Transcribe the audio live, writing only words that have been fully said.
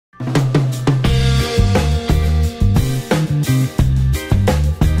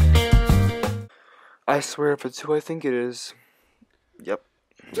I swear if it's who I think it is. Yep.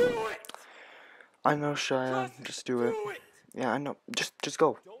 Do it! I know, Shia. Just do it. Yeah, I know. Just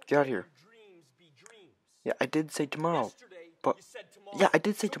go. Get out of here. Yeah, I did say tomorrow. But yeah, I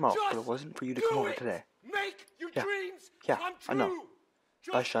did say tomorrow, but it wasn't for you to come over today. Make your dreams Yeah, come I know.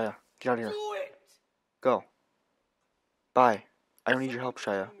 true. Bye, Shia. Get out of here. Do it. Go. Bye. I don't need your help,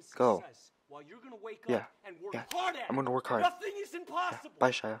 Shia. Go. Yeah. Yeah. I'm gonna work hard. Nothing is impossible. Yeah.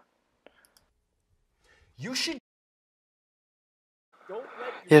 Bye, Shia. You should.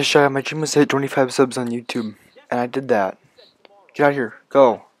 Yeah, Shia, my dream was to hit 25 subs on YouTube, and I did that. Get out of here.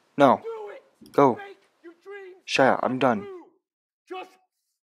 Go. No. Go. Shia, I'm done.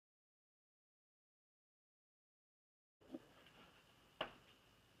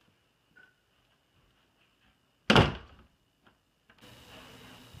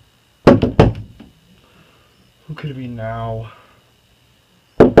 Who could it be now?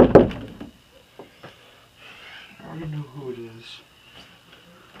 I already know who it is.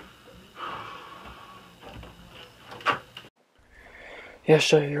 Yeah,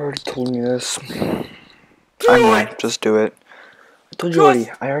 Shia, you already told me this. I know, just do it. I told you already.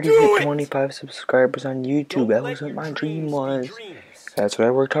 I already hit 25 subscribers on YouTube. That was what my dream was. That's what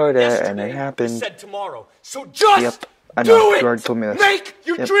I worked hard at, and it happened. Yep, I know. You already told me this. Make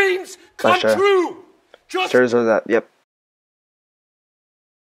your dreams come true. Stairs are that. Yep.